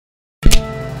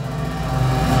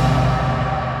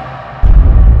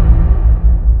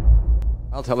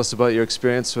Well, tell us about your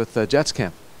experience with Jets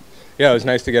Camp. Yeah, it was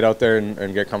nice to get out there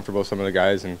and get comfortable with some of the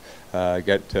guys and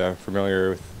get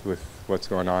familiar with what's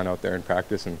going on out there in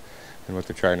practice and what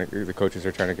the coaches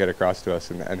are trying to get across to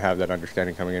us and have that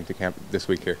understanding coming into camp this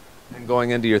week here. And going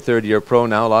into your third year pro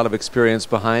now, a lot of experience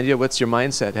behind you. What's your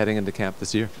mindset heading into camp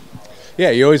this year? Yeah,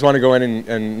 you always want to go in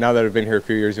and now that I've been here a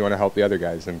few years, you want to help the other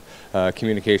guys. And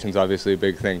communication's obviously a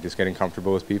big thing, just getting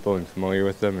comfortable with people and familiar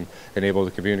with them and able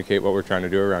to communicate what we're trying to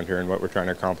do around here and what we're trying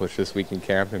to accomplish this week in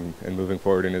camp and moving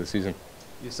forward into the season.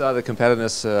 You saw the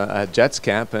competitiveness at Jets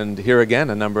Camp, and here again,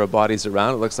 a number of bodies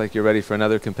around. It looks like you're ready for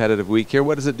another competitive week here.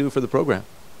 What does it do for the program?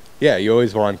 Yeah, you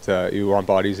always want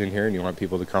bodies in here, and you want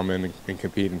people to come in and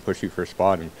compete and push you for a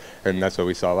spot, and that's what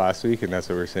we saw last week, and that's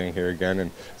what we're seeing here again,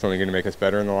 and it's only going to make us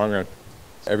better in the long run.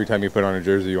 Every time you put on a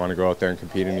jersey, you want to go out there and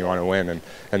compete, and you want to win,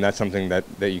 and that's something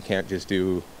that you can't just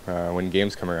do when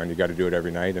games come around. You got to do it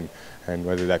every night, and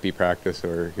whether that be practice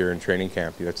or here in training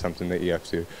camp, that's something that you have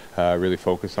to really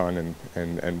focus on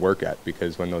and work at,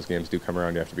 because when those games do come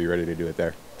around, you have to be ready to do it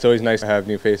there. It's always nice to have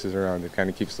new faces around. It kind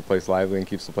of keeps the place lively and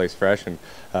keeps the place fresh, and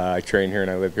I train here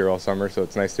and I live here all summer, so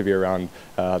it's nice to be around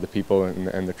the people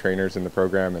and the trainers in the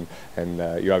program,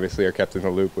 and you obviously are kept in the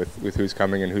loop with who's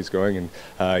coming and who's going,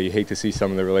 and you hate to see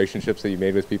some of the relationships that you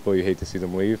made with people, you hate to see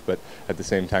them leave, but at the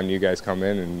same time you guys come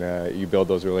in and you build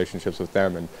those relationships with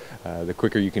them, and the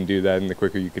quicker you can do that and the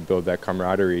quicker you can build that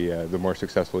camaraderie, the more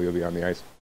successful you'll be on the ice.